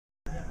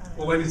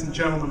Well, ladies and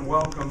gentlemen,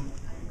 welcome.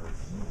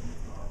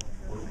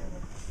 We're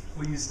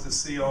pleased to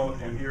see all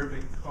of you here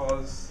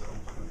because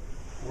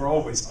we're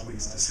always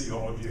pleased to see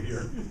all of you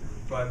here.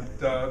 But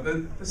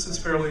this is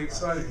fairly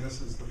exciting.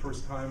 This is the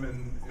first time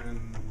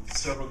in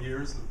several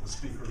years that the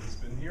speaker has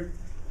been here.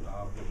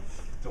 We're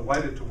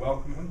delighted to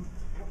welcome him.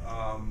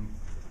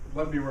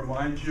 Let me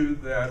remind you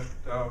that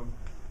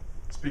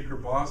Speaker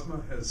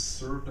Bosma has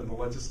served in the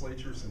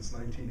legislature since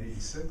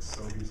 1986,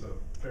 so he's a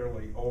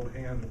fairly old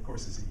hand. Of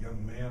course, he's a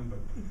young man,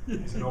 but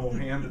he's an old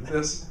hand at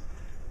this.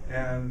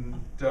 And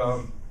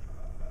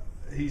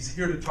he's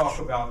here to talk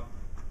about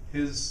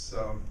his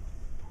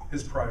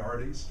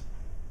priorities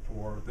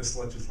for this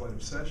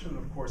legislative session.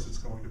 Of course, it's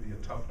going to be a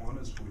tough one,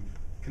 as we've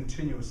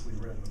continuously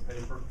read in the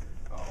paper.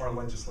 Our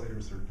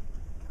legislators are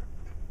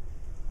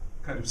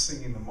kind of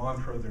singing the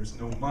mantra, there's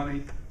no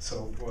money,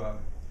 so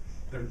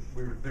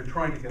they're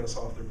trying to get us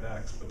off their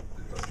backs, but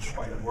it doesn't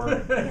quite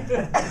work.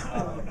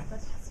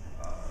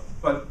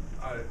 But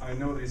I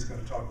know that he's going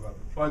to talk about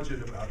the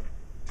budget, about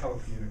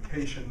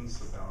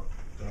telecommunications, about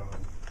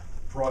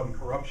fraud and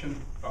corruption,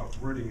 about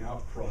rooting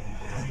out fraud and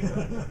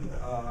corruption,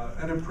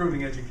 and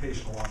improving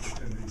educational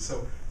opportunities.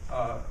 So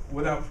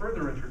without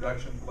further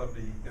introduction, let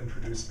me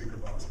introduce Speaker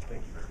Bosma.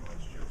 Thank you very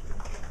much, Chancellor.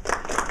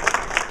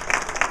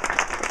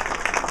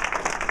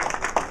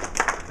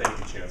 Thank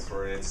you,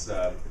 Chancellor. And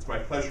it's my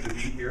pleasure to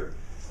be here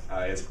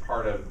as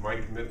part of my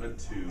commitment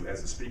to,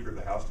 as the Speaker of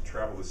the House, to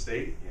travel the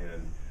state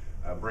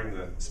and bring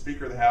the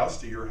Speaker of the House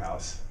to your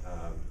House.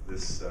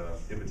 This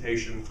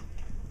invitation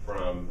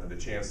from the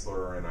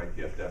Chancellor and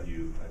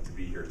IPFW to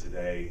be here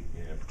today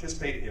and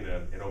participate in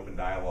an open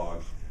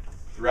dialogue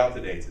throughout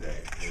the day today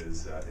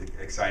is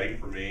exciting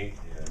for me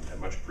and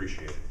much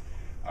appreciated.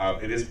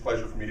 It is a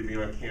pleasure for me to be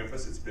on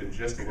campus. It's been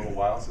just a little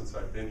while since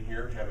I've been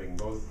here, having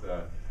both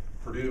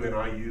Purdue and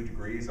IU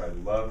degrees. I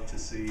love to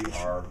see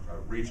our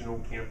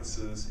regional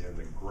campuses and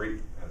the great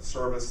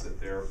service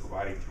that they're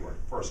providing for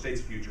our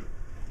state's future.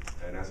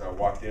 And as I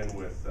walked in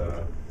with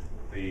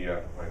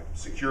my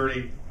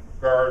security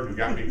guard who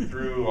got me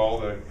through all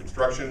the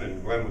construction,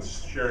 and Glenn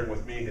was sharing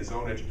with me his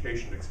own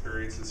education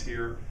experiences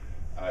here,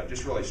 it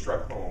just really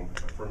struck home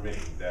for me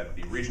that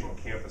the regional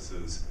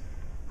campuses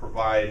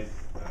provide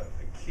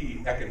a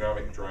key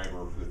economic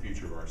driver for the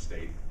future of our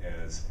state,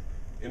 as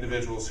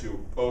individuals who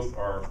both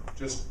are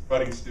just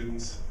budding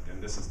students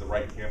and this is the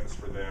right campus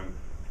for them,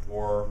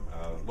 or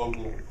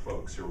local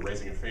folks who are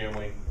raising a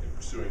family and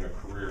pursuing a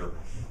career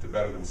to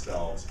better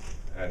themselves.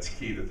 It's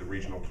key that the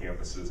regional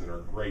campuses and our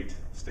great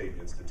state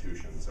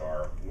institutions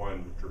are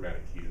one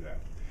dramatic key to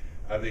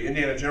that. The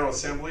Indiana General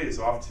Assembly is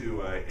off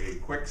to a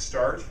quick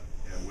start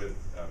and with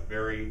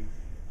very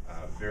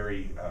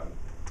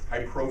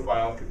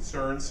high-profile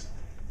concerns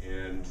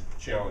and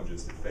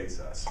challenges that face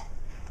us.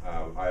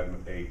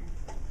 I'm a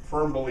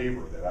firm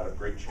believer that out of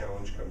great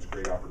challenge comes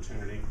great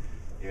opportunity,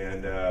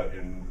 and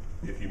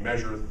if you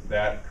measure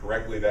that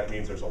correctly, that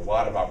means there's a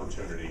lot of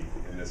opportunity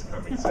in this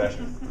coming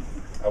session.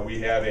 We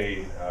have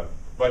a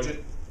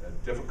budget,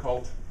 a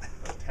difficult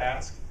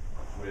task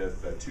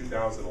with a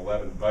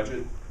 2011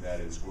 budget that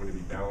is going to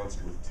be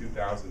balanced with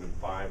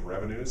 2005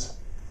 revenues.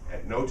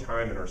 At no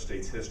time in our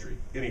state's history,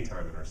 any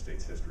time in our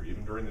state's history,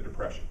 even during the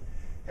Depression,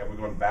 have we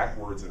gone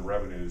backwards in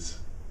revenues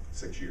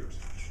 6 years.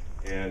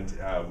 And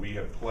we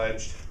have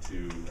pledged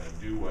to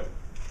do what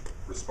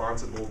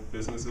responsible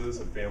businesses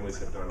and families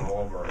have done all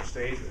over our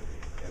state,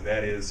 and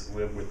that is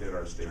live within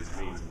our state's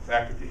means. In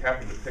fact, if you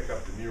happen to pick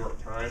up the New York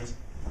Times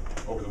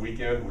over the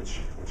weekend, which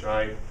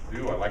I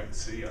do, I like to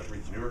see, I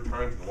read the New York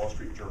Times and the Wall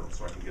Street Journal,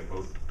 so I can get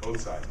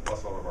both sides,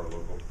 plus all of our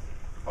local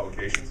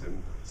publications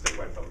and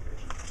statewide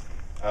publications.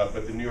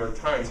 But the New York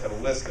Times had a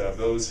list of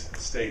those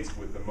states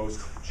with the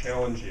most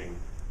challenging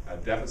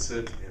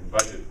deficit and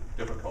budget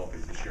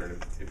difficulties this year.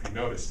 And if you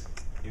noticed,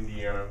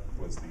 Indiana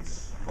was the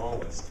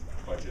smallest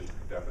budget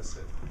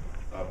deficit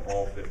of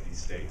all 50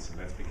 states, and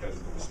that's because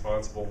of the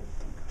responsible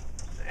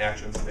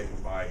actions taken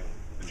by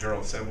the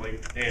General Assembly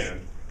and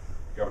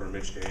Governor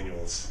Mitch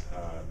Daniels'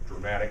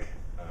 dramatic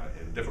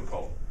and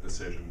difficult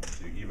decision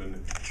to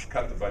even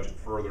cut the budget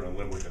further and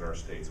live within our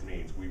state's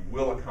means. We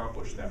will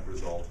accomplish that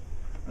result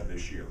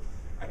this year.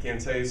 I can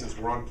tell you, since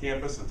we're on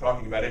campus and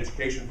talking about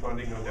education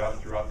funding, no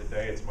doubt throughout the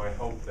day, it's my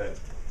hope that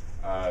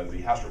the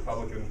House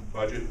Republican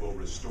budget will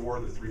restore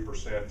the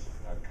 3%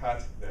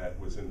 cut that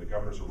was in the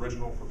governor's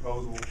original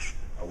proposal.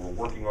 We're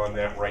working on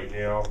that right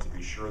now to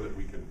be sure that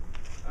we can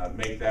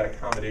make that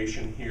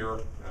accommodation here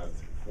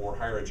for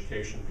higher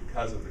education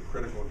because of the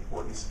critical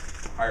importance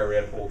higher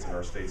ed holds in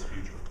our state's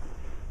future.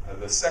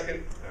 The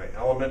second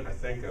element, I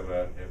think, of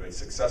a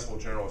successful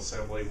General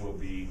Assembly will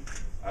be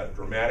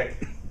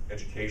dramatic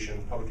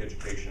education, public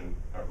education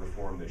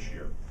reform this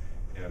year.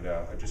 And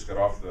I just got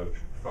off the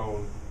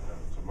phone,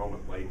 it was a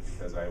moment late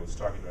because I was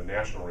talking to a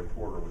national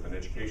reporter with an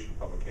education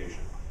publication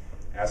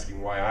asking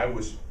why I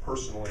was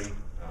personally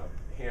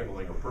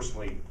handling or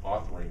personally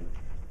authoring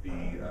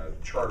the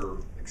charter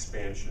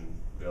expansion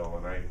bill.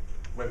 And I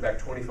went back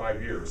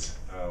 25 years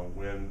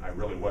when I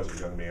really was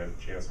a young man,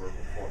 Chancellor,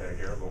 with full head of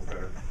hair, a little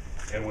thinner.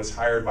 and was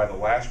hired by the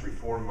last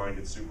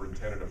reform-minded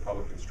superintendent of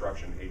public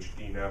instruction, H.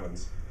 Dean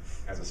Evans,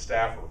 as a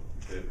staffer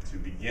to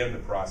begin the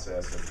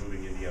process of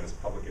moving Indiana's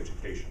public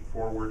education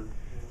forward.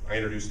 I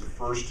introduced the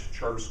first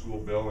charter school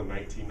bill in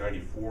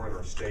 1994 in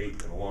our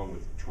state, and along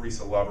with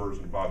Teresa Lovers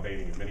and Bob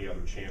Baining and many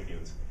other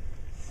champions,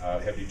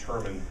 have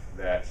determined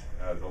that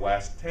the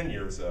last 10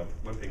 years of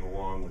limping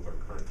along with our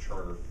current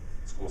charter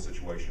school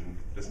situation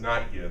does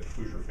not give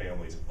Hoosier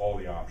families all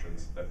the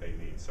options that they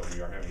need. So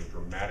we are having a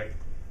dramatic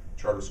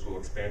charter school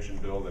expansion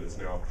bill that is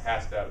now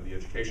passed out of the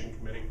Education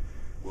Committee.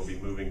 We'll be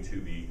moving to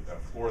the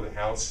floor of the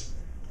House.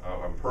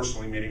 I'm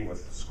personally meeting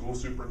with school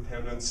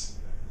superintendents,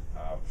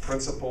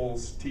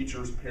 principals,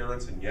 teachers,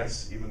 parents, and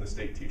yes, even the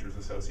State Teachers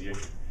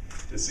Association,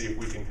 to see if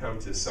we can come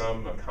to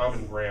some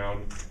common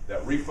ground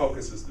that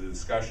refocuses the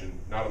discussion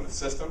not on the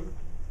system,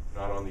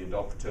 not on the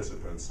adult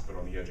participants, but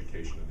on the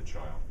education of the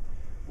child.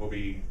 We'll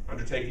be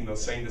undertaking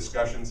those same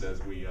discussions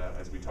as we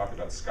talk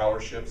about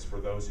scholarships for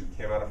those who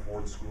cannot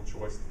afford school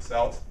choice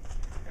themselves,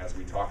 as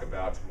we talk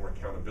about more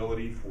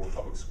accountability for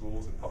public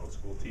schools and public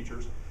school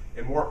teachers,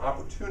 and more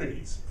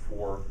opportunities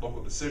for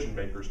local decision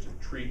makers to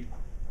treat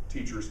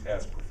teachers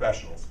as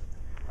professionals,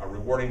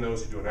 rewarding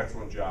those who do an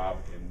excellent job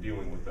in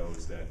dealing with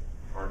those that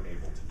aren't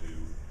able to do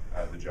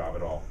the job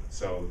at all.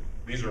 So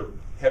these are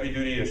heavy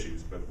duty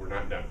issues, but we're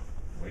not done.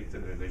 Wait,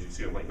 as you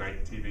see on late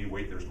night TV,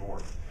 wait, there's more.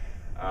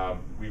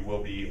 We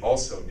will be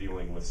also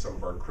dealing with some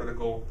of our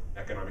critical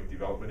economic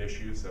development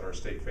issues that our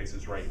state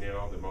faces right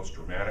now, the most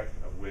dramatic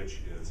of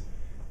which is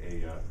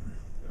a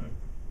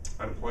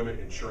unemployment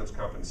insurance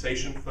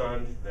compensation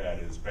fund that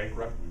is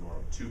bankrupt. We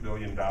borrowed $2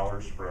 billion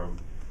from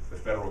the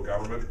federal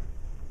government,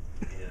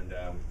 and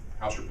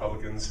House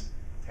Republicans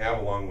have,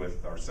 along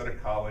with our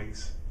Senate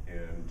colleagues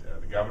and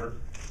the governor,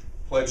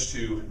 pledged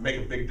to make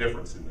a big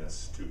difference in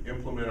this, to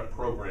implement a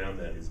program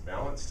that is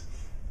balanced,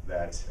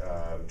 that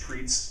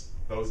treats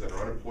those that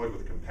are unemployed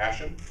with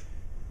compassion,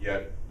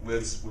 yet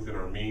lives within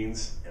our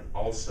means, and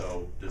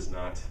also does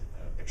not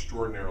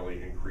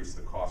extraordinarily increase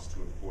the cost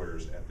to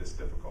employers at this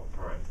difficult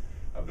time.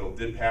 A bill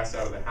did pass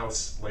out of the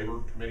House Labor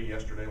Committee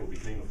yesterday. Will be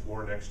hitting the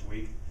floor next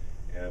week,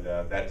 and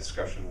that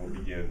discussion will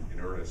begin in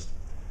earnest.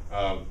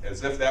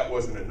 As if that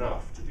wasn't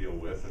enough to deal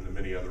with, and the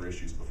many other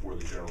issues before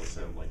the General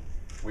Assembly,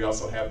 we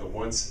also have the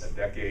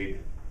once-a-decade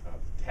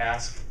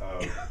task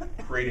of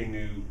creating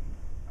new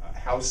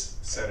House,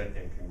 Senate,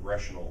 and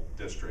congressional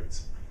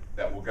districts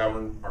that will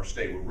govern our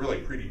state, will really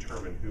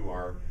predetermine who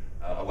our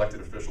elected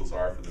officials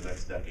are for the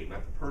next decade,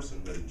 not the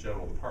person, but in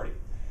general the party.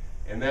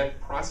 And that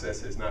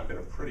process has not been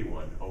a pretty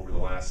one over the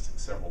last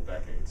several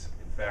decades.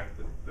 In fact,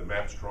 the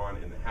maps drawn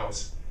in the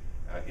House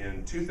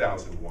in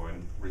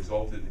 2001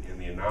 resulted in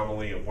the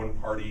anomaly of one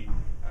party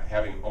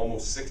having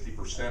almost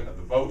 60% of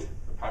the vote,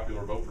 the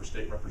popular vote for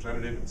state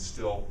representative, and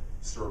still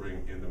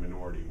serving in the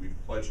minority. We've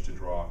pledged to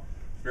draw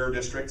fair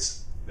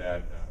districts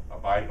that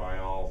abide by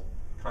all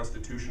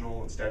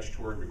constitutional and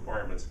statutory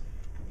requirements,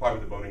 comply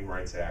with the Voting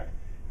Rights Act,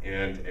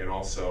 and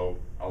also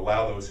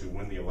allow those who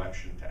win the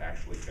election to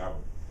actually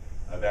govern.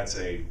 That's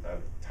a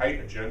tight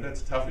agenda.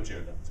 It's a tough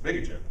agenda. It's a big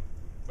agenda,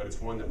 but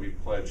it's one that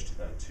we've pledged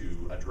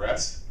to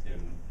address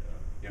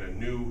in a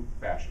new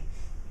fashion.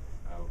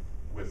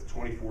 With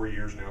 24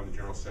 years now in the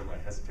General Assembly,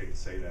 I hesitate to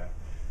say that,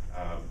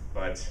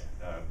 but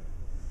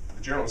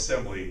the General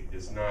Assembly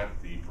is not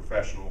the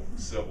professional,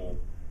 civil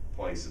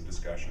place of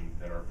discussion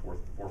that our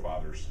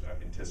forefathers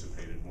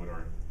anticipated when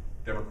our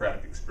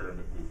democratic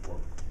experiment moved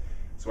forward.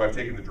 So I've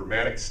taken the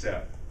dramatic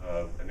step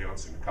of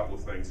announcing a couple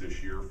of things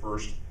this year.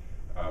 First,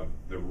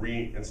 the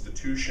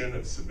reinstitution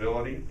of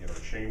civility in our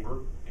chamber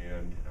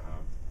and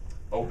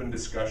open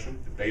discussion,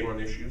 debate on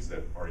issues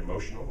that are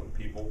emotional and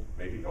people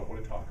maybe don't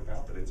want to talk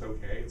about, but it's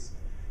okay. It's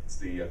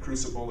the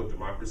crucible of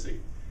democracy.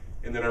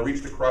 And then I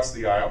reached across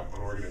the aisle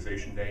on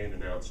Organization Day and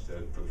announced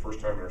for the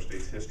first time in our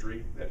state's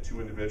history that 2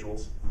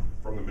 individuals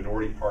from the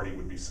minority party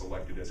would be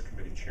selected as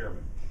committee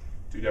chairman.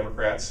 2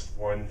 Democrats,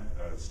 one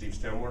Steve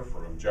Stemler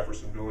from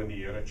Jeffersonville,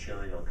 Indiana,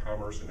 chairing our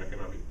Commerce and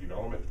Economic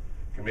Development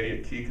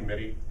Committee, a key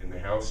committee in the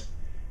House.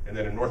 And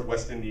then in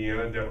Northwest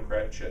Indiana,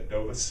 Democrat Chet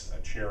Dovis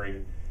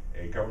chairing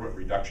a government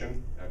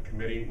reduction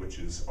committee, which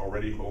is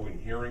already holding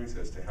hearings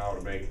as to how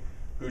to make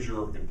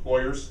Hoosier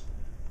employers,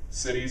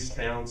 cities,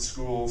 towns,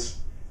 schools,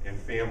 and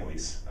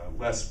families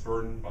less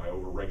burdened by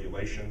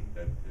over-regulation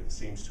that it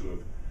seems to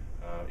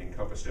have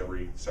encompassed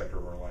every sector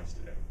of our lives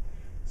today.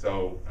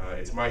 So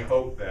it's my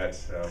hope that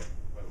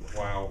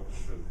while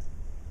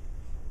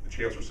the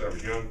Chancellor said I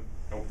was young,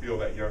 I don't feel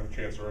that young,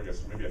 Chancellor. I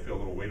guess maybe I feel a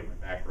little weight on my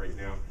back right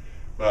now.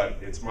 But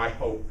it's my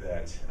hope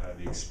that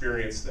the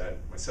experience that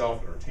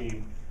myself and our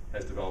team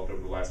has developed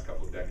over the last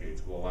couple of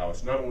decades will allow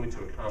us not only to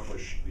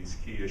accomplish these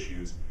key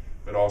issues,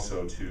 but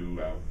also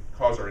to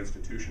cause our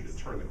institution to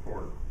turn the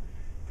corner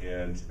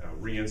and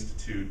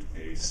reinstitute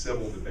a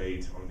civil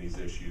debate on these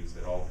issues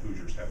that all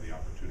Hoosiers have the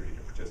opportunity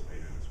to participate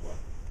in as well.